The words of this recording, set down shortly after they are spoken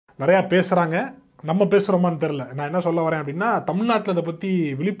நிறையா பேசுகிறாங்க. நம்ம பேசுகிறோமான்னு தெரில. நான் என்ன சொல்ல வரேன் அப்படின்னா, தமிழ்நாட்டில் இதை பற்றி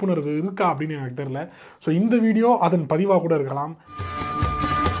விழிப்புணர்வு இருக்கா அப்படின்னு எனக்கு தெரில. ஸோ இந்த வீடியோ அதன் பதிவாக கூட இருக்கலாம்.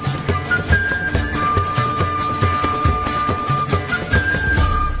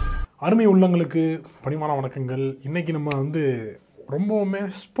 அருமை உள்ளங்களுக்கு பணிவான வணக்கங்கள். இன்றைக்கி நம்ம ரொம்பவுமே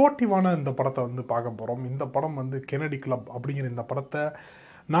ஸ்போர்ட்டிவான இந்த படத்தை பார்க்க போகிறோம். இந்த படம் கெனடி கிளப் அப்படிங்கிற இந்த படத்தை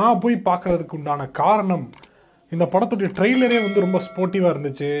நான் போய் பார்க்குறதுக்கு உண்டான காரணம், இந்த படத்துடைய ட்ரெய்லரே ரொம்ப ஸ்போர்ட்டிவாக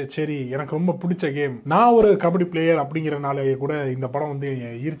இருந்துச்சு. சரி, எனக்கு ரொம்ப பிடிச்ச கேம், நான் ஒரு கபடி பிளேயர் அப்படிங்கிறனாலே கூட இந்த படம்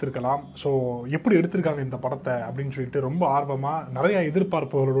ஈர்த்திருக்கலாம். ஸோ எப்படி எடுத்திருக்காங்க இந்த படத்தை அப்படின்னு சொல்லிட்டு ரொம்ப ஆர்வமாக நிறையா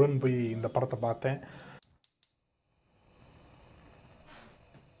எதிர்பார்ப்புகளுடன் போய் இந்த படத்தை பார்த்தேன்.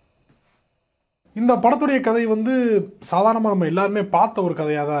 இந்த படத்துடைய கதை சாதாரணமாக நம்ம எல்லாருமே பார்த்த ஒரு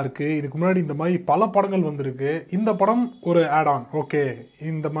கதையாக தான் இருக்குது. இதுக்கு முன்னாடி இந்த மாதிரி பல படங்கள் வந்திருக்கு. இந்த படம் ஒரு ஆட் ஆன், ஓகே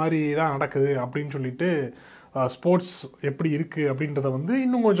இந்த மாதிரி தான் நடக்குது அப்படின்னு சொல்லிட்டு ஸ்போர்ட்ஸ் எப்படி இருக்குது அப்படின்றத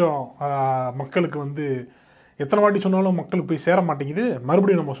இன்னும் கொஞ்சம் மக்களுக்கு எத்தனை வாட்டி சொன்னாலும் மக்களுக்கு போய் சேர மாட்டேங்குது,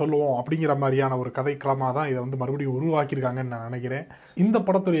 மறுபடியும் நம்ம சொல்லுவோம் அப்படிங்கிற மாதிரியான ஒரு கதைக்களமாக தான் இதை மறுபடியும் உருவாக்கியிருக்காங்கன்னு நான் நினைக்கிறேன். இந்த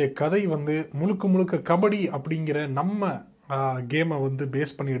படத்துடைய கதை முழுக்க முழுக்க கபடி அப்படிங்கிற நம்ம கேமை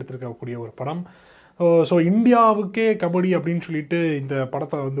பேஸ் பண்ணி எடுத்துருக்கக்கூடிய ஒரு படம். ஸோ இந்தியாவுக்கே கபடி அப்படின்னு சொல்லிட்டு இந்த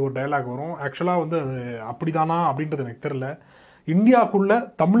படத்தை ஒரு டைலாக் வரும். ஆக்சுவலாக அது அப்படி தானா அப்படின்றது எனக்கு தெரில. இந்தியாவுக்குள்ளே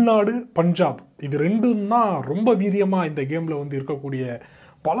தமிழ்நாடு, பஞ்சாப் இது ரெண்டும் தான் ரொம்ப வீரியமாக இந்த கேமில் இருக்கக்கூடிய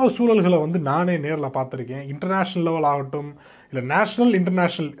பல சூழல்களை நானே நேரில் பார்த்துருக்கேன். இன்டர்நேஷ்னல் லெவல் ஆகட்டும், இல்லை நேஷ்னல்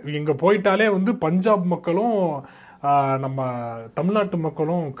இன்டர்நேஷ்னல், இங்கே போயிட்டாலே பஞ்சாப் மக்களும் நம்ம தமிழ்நாட்டு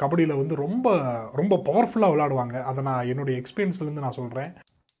மக்களும் கபடியில் ரொம்ப ரொம்ப பவர்ஃபுல்லாக விளையாடுவாங்க. அதை நான் என்னுடைய எக்ஸ்பீரியன்ஸ்லேருந்து நான் சொல்கிறேன்.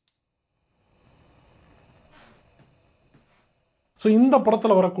 ஸோ இந்த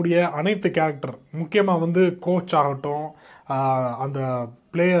படத்தில் வரக்கூடிய அனைத்து கேரக்டர், முக்கியமாக கோச் ஆகட்டும், அந்த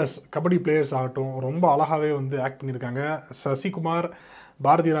பிளேயர்ஸ், கபடி பிளேயர்ஸ் ஆகட்டும், ரொம்ப அழகாகவே ஆக்ட் பண்ணியிருக்காங்க. சசிகுமார்,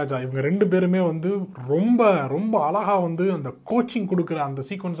 பாரதிராஜா இவங்க ரெண்டு பேருமே ரொம்ப ரொம்ப அழகாக அந்த கோச்சிங் கொடுக்குற அந்த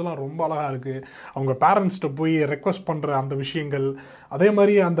சீக்வன்ஸ்லாம் ரொம்ப அழகாக இருக்குது. அவங்க பேரண்ட்ஸ்கிட்ட போய் ரெக்வஸ்ட் பண்ணுற அந்த விஷயங்கள், அதே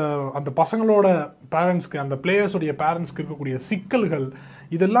மாதிரி அந்த அந்த பசங்களோட பேரண்ட்ஸ்க்கு, அந்த பிளேயர்ஸுடைய பேரண்ட்ஸ்க்கு இருக்கக்கூடிய சிக்கல்கள்,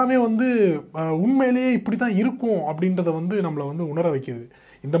 இதெல்லாமே உண்மையிலேயே இப்படி தான் இருக்கும் அப்படின்றத நம்மளை உணர வைக்கிது.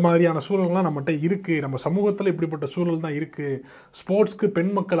 இந்த மாதிரியான சூழல்கள்லாம் நம்மகிட்ட இருக்குது, நம்ம சமூகத்தில் இப்படிப்பட்ட சூழல் தான் இருக்குது. ஸ்போர்ட்ஸ்க்கு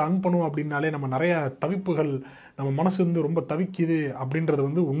பெண் மக்கள் அனுப்பணும் அப்படின்னாலே நம்ம நிறைய தவிப்புகள், நம்ம மனசு ரொம்ப தவிக்குது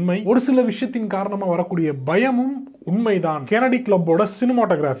அப்படின்றது உண்மை. ஒரு சில விஷயத்தின் காரணமாக வரக்கூடிய பயமும் உண்மைதான். கெனடி கிளப்போட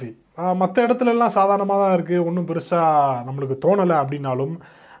சினிமாட்டோகிராஃபி மற்ற இடத்துல எல்லாம் சாதாரணமாக தான் இருக்குது, ஒன்றும் பெருசாக நம்மளுக்கு தோணலை அப்படின்னாலும்,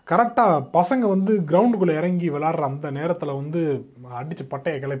 கரெக்டாக பசங்க கிரவுண்டுக்குள்ளே இறங்கி விளாட்ற அந்த நேரத்தில் அடித்து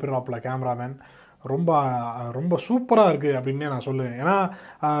பட்டையை கிளப்பிடுறாப்புல கேமராமேன். ரொம்ப ரொம்ப சூப்பராக இருக்குது அப்படின்னே நான் சொல்லுவேன். ஏன்னா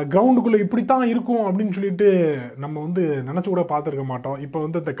கிரவுண்டுக்குள்ளே இப்படி தான் இருக்கும் அப்படின்னு சொல்லிட்டு நம்ம நினச்சி கூட பார்த்துருக்க மாட்டோம். இப்போ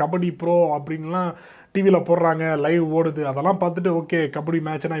இந்த கபடி ப்ரோ அப்படின்லாம் டிவியில் போடுறாங்க, லைவ் ஓடுது, அதெல்லாம் பார்த்துட்டு ஓகே கபடி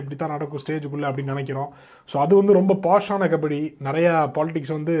மேட்ச்னா இப்படி தான் நடக்கும் ஸ்டேஜுக்குள்ளே அப்படின்னு நினைக்கிறோம். ஸோ அது ரொம்ப பாஷான கபடி. நிறையா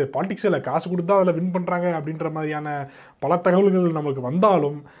பாலிடிக்ஸ் பாலிடிக்ஸில் காசு கொடுத்தா அதில் வின் பண்ணுறாங்க அப்படின்ற மாதிரியான பல தகவல்கள் நமக்கு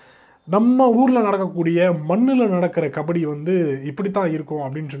வந்தாலும், நம்ம ஊரில் நடக்கக்கூடிய மண்ணில் நடக்கிற கபடி இப்படி தான் இருக்கும்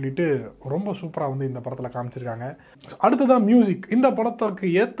அப்படின்னு சொல்லிட்டு ரொம்ப சூப்பராக இந்த படத்தில் காமிச்சிருக்காங்க. அடுத்ததான் மியூசிக். இந்த படத்துக்கு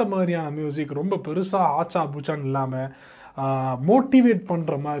ஏற்ற மாதிரியான மியூசிக், ரொம்ப பெருசாக ஆச்சா பூச்சான்னு இல்லாமல் மோட்டிவேட்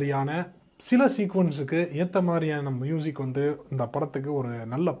பண்ணுற மாதிரியான சில சீக்வன்ஸுக்கு ஏற்ற மாதிரியான மியூசிக் இந்த படத்துக்கு ஒரு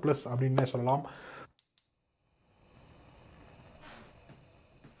நல்ல ப்ளஸ் அப்படின்னே சொல்லலாம்.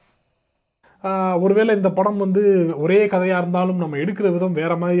 ஒருவேளை இந்த படம் ஒரே கதையாக இருந்தாலும் நம்ம எடுக்கிற விதம்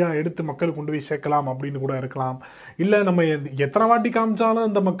வேறு மாதிரியாக எடுத்து மக்களுக்கு கொண்டு போய் சேர்க்கலாம் அப்படின்னு கூட இருக்கலாம். இல்லை நம்ம எத்தனை வாட்டி காமிச்சாலும்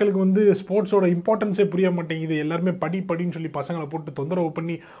இந்த மக்களுக்கு ஸ்போர்ட்ஸோட இம்பார்ட்டன்ஸே புரிய மாட்டேங்குது, எல்லாருமே படின்னு சொல்லி பசங்களை போட்டு தொந்தரவு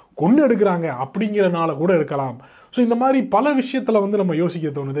பண்ணி கொண்டு எடுக்கிறாங்க அப்படிங்கிறனால கூட இருக்கலாம். ஸோ இந்த மாதிரி பல விஷயத்தில் நம்ம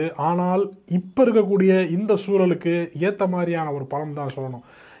யோசிக்க தோணுது. ஆனால் இப்போ இருக்கக்கூடிய இந்த சூழலுக்கு ஏற்ற மாதிரியான ஒரு படம் தான் சொல்லணும்.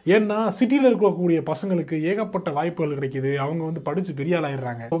 ஏன்னா சிட்டியில் இருக்கக்கூடிய பசங்களுக்கு ஏகப்பட்ட வாய்ப்புகள் கிடைக்கிது, அவங்க படித்து பெரிய ஆள்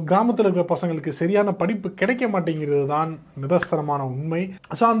ஆயிடுறாங்க. கிராமத்தில் இருக்கிற பசங்களுக்கு சரியான படிப்பு கிடைக்க மாட்டேங்கிறது தான் நிதர்சனமான உண்மை.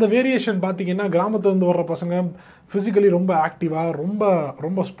 ஸோ அந்த வேரியேஷன் பார்த்தீங்கன்னா, கிராமத்துலேருந்து வர்ற பசங்க ஃபிசிக்கலி ரொம்ப ஆக்டிவாக, ரொம்ப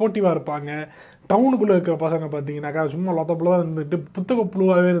ரொம்ப ஸ்போர்ட்டிவாக இருப்பாங்க. டவுனுக்குள்ளே இருக்கிற பசங்க பார்த்தீங்கன்னாக்கா சும்மா லொத்தப்புலாக இருந்துட்டு புத்தக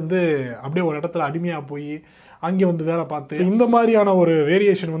புழுவாகவே அப்படியே ஒரு இடத்துல அடிமையாக போய் அங்கே வேலை பார்த்து, இந்த மாதிரியான ஒரு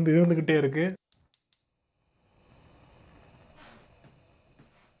வேரியேஷன் இருந்துக்கிட்டே இருக்குது.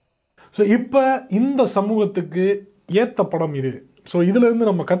 ஸோ இப்போ இந்த சமூகத்துக்கு ஏற்ற படம் இது. ஸோ இதிலேருந்து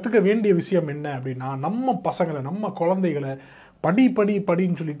நம்ம கற்றுக்க வேண்டிய விஷயம் என்ன அப்படின்னா, நம்ம பசங்களை, நம்ம குழந்தைகளை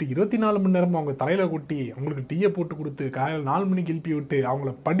படின்னு சொல்லிட்டு 24 மணி நேரம் அவங்க தலையில் கொட்டி, அவங்களுக்கு டீயை போட்டு கொடுத்து, காலையில் 4 மணிக்கு எழுப்பி விட்டு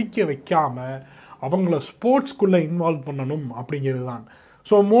அவங்கள படிக்க வைக்காமல் அவங்கள ஸ்போர்ட்ஸ்குள்ளே இன்வால்வ் பண்ணணும் அப்படிங்கிறது தான்.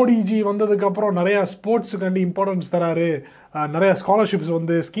 ஸோ மோடிஜி வந்ததுக்கப்புறம் நிறையா ஸ்போர்ட்ஸுக்காண்டி இம்பார்ட்டன்ஸ் தராரு, நிறையா ஸ்காலர்ஷிப்ஸ்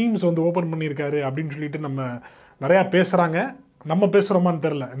ஸ்கீம்ஸ் ஓப்பன் பண்ணியிருக்காரு அப்படின்னு சொல்லிட்டு நம்ம நிறையா பேசுகிறாங்க. நம்ம பேசுகிறோமான்னு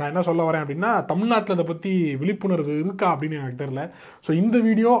தெரில. நான் என்ன சொல்ல வரேன் அப்படின்னா, தமிழ்நாட்டில் இதை பற்றி விழிப்புணர்வு இருக்கா அப்படின்னு எனக்கு தெரில. ஸோ இந்த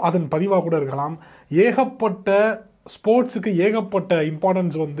வீடியோ அதன் பதிவாக கூட இருக்கலாம். ஏகப்பட்ட ஸ்போர்ட்ஸுக்கு ஏகப்பட்ட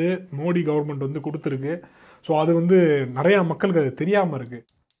இம்பார்ட்டன்ஸ் வந்து மோடி கவர்மெண்ட் வந்து கொடுத்துருக்கு. ஸோ அது வந்து நிறையா மக்களுக்கு அது தெரியாமல் இருக்குது.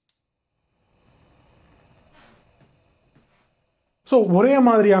 ஸோ ஒரே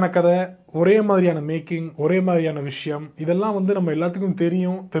மாதிரியான கதை, ஒரே மாதிரியான மேக்கிங், ஒரே மாதிரியான விஷயம், இதெல்லாம் வந்து நம்ம எல்லாத்துக்கும்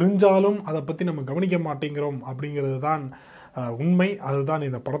தெரியும். தெரிஞ்சாலும் அதை பற்றி நம்ம கவனிக்க மாட்டேங்கிறோம் அப்படிங்கிறது தான் உண்மை. அதுதான்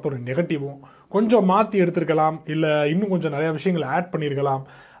இந்த படத்தோட நெகட்டிவும். கொஞ்சம் மாற்றி எடுத்திருக்கலாம், இல்லை இன்னும் கொஞ்சம் நிறையா விஷயங்களை ஆட் பண்ணியிருக்கலாம்.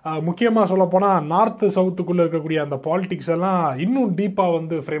 முக்கியமாக சொல்லப்போனால் நார்த்து சவுத்துக்குள்ளே இருக்கக்கூடிய அந்த பாலிடிக்ஸ் எல்லாம் இன்னும் டீப்பாக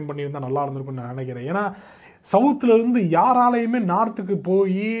வந்து ஃப்ரேம் பண்ணியிருந்தால் நல்லா இருந்திருக்குன்னு நான் நினைக்கிறேன். ஏன்னா சவுத்துலேருந்து யாராலையுமே நார்த்துக்கு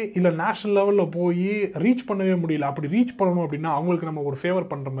போய் இல்லை நேஷ்னல் லெவலில் போய் ரீச் பண்ணவே முடியல. அப்படி ரீச் பண்ணணும் அப்படின்னா அவங்களுக்கு நம்ம ஒரு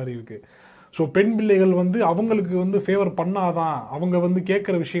ஃபேவர் பண்ணுற மாதிரி இருக்குது. ஸோ பெண் பிள்ளைகள் வந்து அவங்களுக்கு வந்து ஃபேவர் பண்ணாதான், அவங்க வந்து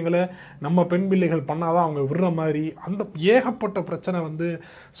கேட்குற விஷயங்களை நம்ம பெண் பிள்ளைகள் பண்ணாதான் அவங்க விடுற மாதிரி அந்த ஏகப்பட்ட பிரச்சனை வந்து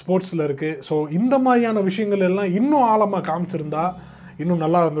ஸ்போர்ட்ஸில் இருக்குது. ஸோ இந்த மாதிரியான விஷயங்கள் எல்லாம் இன்னும் ஆழமாக காமிச்சிருந்தா இன்னும்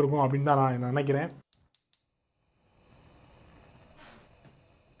நல்லா இருந்திருக்கும் அப்படின்னு தான் நான் நினைக்கிறேன்.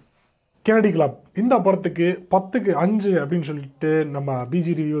 கெனடி கிளப் இந்த படத்துக்கு 10க்கு 5 அப்படின்னு சொல்லிட்டு நம்ம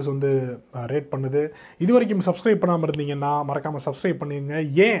பிஜி ரிவ்யூஸ் வந்து ரேட் பண்ணுது. இது வரைக்கும் சப்ஸ்கிரைப் பண்ணாமல் இருந்தீங்கன்னா மறக்காமல் சப்ஸ்கிரைப் பண்ணிடுங்க.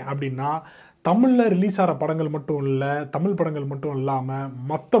 ஏன் அப்படின்னா தமிழில் ரிலீஸ் ஆகிற படங்கள் மட்டும் இல்லை, தமிழ் படங்கள் மட்டும் இல்லாமல்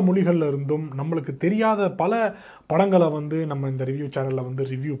மற்ற மொழிகளில் இருந்தும் நம்மளுக்கு தெரியாத பல படங்களை வந்து நம்ம இந்த ரிவ்யூ சேனலில் வந்து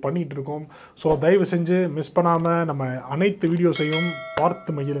ரிவ்யூ பண்ணிகிட்டு இருக்கோம். ஸோ தயவு செஞ்சு மிஸ் பண்ணாமல் நம்ம அனைத்து வீடியோஸையும்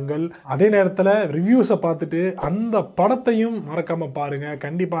பார்த்து மகிழுங்கள். அதே நேரத்தில் ரிவ்யூஸை பார்த்துட்டு அந்த படத்தையும் மறக்காமல் பாருங்கள்.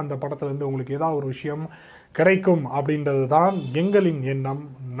 கண்டிப்பாக அந்த படத்துலேருந்து உங்களுக்கு ஏதாவது ஒரு விஷயம் கிடைக்கும் அப்படின்றது தான் எங்களின் எண்ணம்.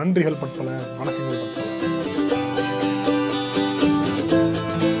 நன்றிகள் பற்பல, வணக்கங்கள்.